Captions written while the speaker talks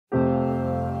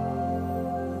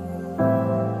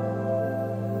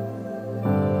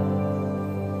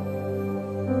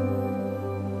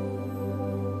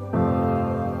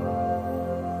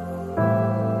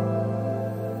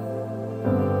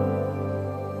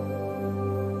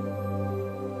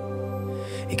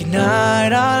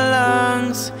Ignite our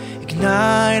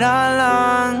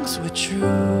lungs with truth.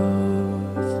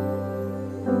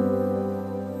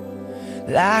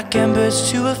 Like embers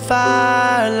to a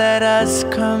fire, let us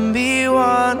come be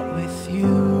one with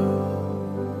you.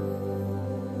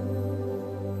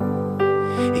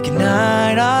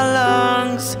 Ignite our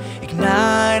lungs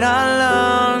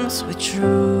with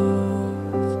truth.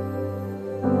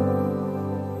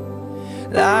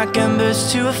 Like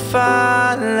embers to a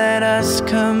fire, let us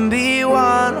come be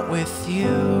one with you.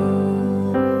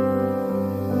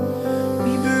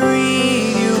 We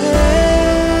breathe you in.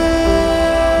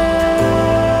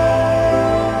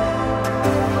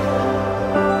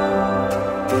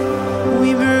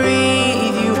 We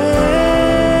breathe you in.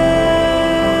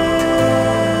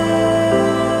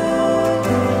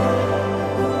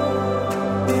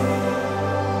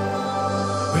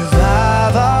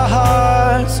 Revive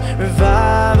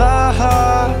our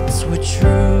hearts with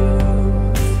truth.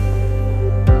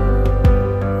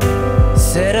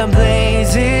 Set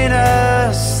ablaze in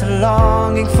us, a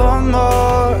longing for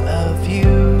more of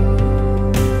you.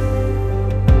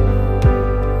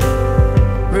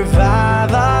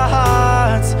 Revive our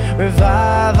hearts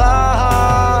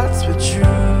with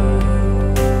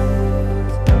truth.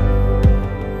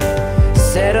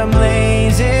 Set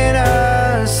ablaze in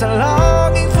us, a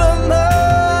longing for more.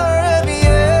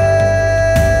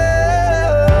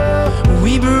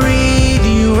 We breathe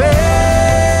you in.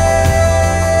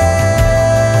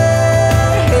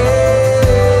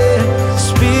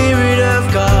 Spirit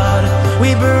of God,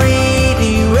 we breathe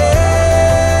you in.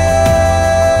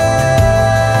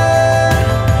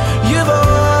 Your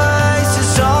voice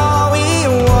is all we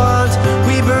want.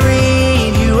 We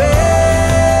breathe you in.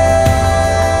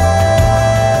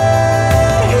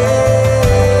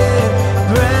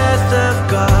 Breath of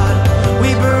God,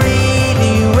 we breathe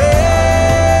you in.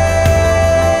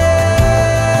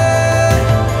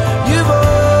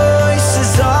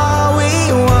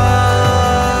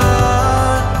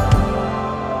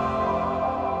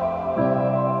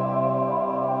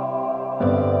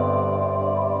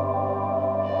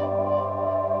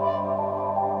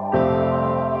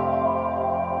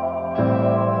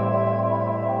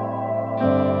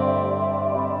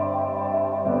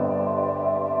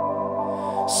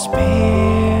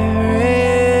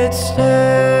 Spirit,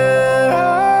 stir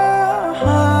our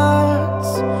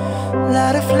hearts,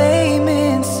 light a flame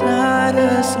inside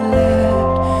us,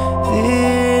 let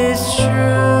this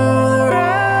truth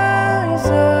rise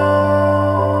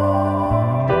up.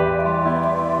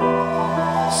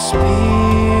 Spirit,